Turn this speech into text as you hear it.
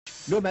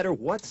no matter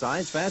what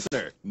size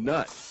fastener,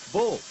 nut,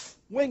 bolt,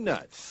 wing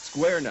nut,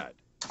 square nut,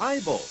 eye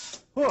bolt,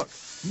 hook,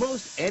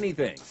 most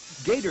anything.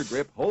 Gator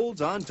Grip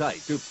holds on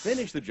tight to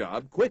finish the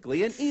job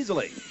quickly and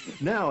easily.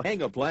 Now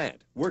hang a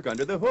plant, work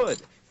under the hood,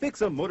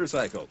 fix a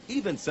motorcycle,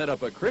 even set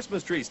up a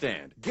Christmas tree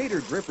stand. Gator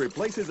Grip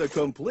replaces a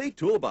complete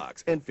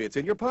toolbox and fits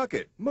in your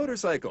pocket,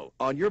 motorcycle,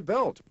 on your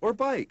belt, or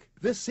bike.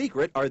 The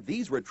secret are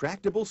these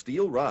retractable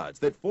steel rods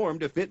that form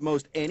to fit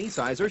most any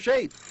size or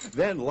shape.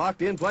 Then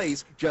locked in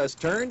place, just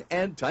turn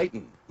and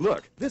tighten.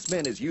 Look, this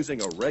man is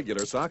using a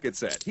regular socket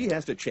set. He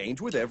has to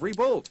change with every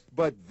bolt.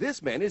 But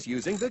this man is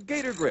using the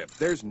Gator Grip.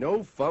 There's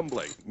no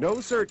fumbling, no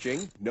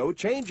searching, no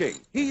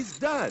changing. He's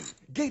done.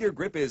 Gator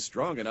Grip is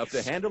strong enough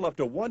to handle up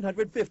to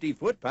 150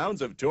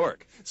 foot-pounds of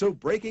torque, so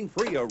breaking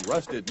free a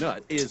rusted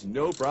nut is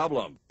no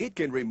problem. It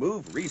can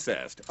remove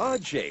recessed,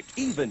 odd-shaped,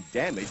 even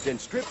damaged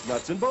and stripped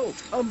nuts and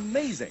bolts.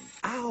 Amazing!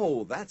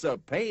 Ow, that's a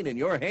pain in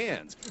your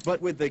hands.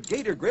 But with the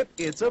Gator Grip,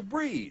 it's a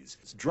breeze.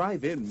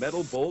 Drive in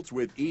metal bolts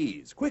with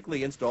ease,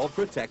 quickly install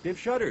protective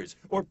shutters,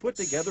 or put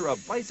together a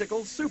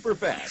bicycle super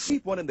fast.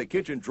 Keep one in the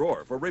kitchen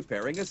drawer for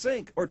repairing a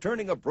sink or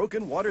turning a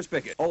broken water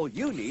spigot. All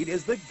you need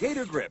is the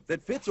Gator Grip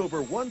that fits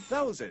over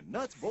 1,000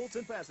 nuts, bolts,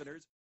 and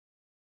fasteners.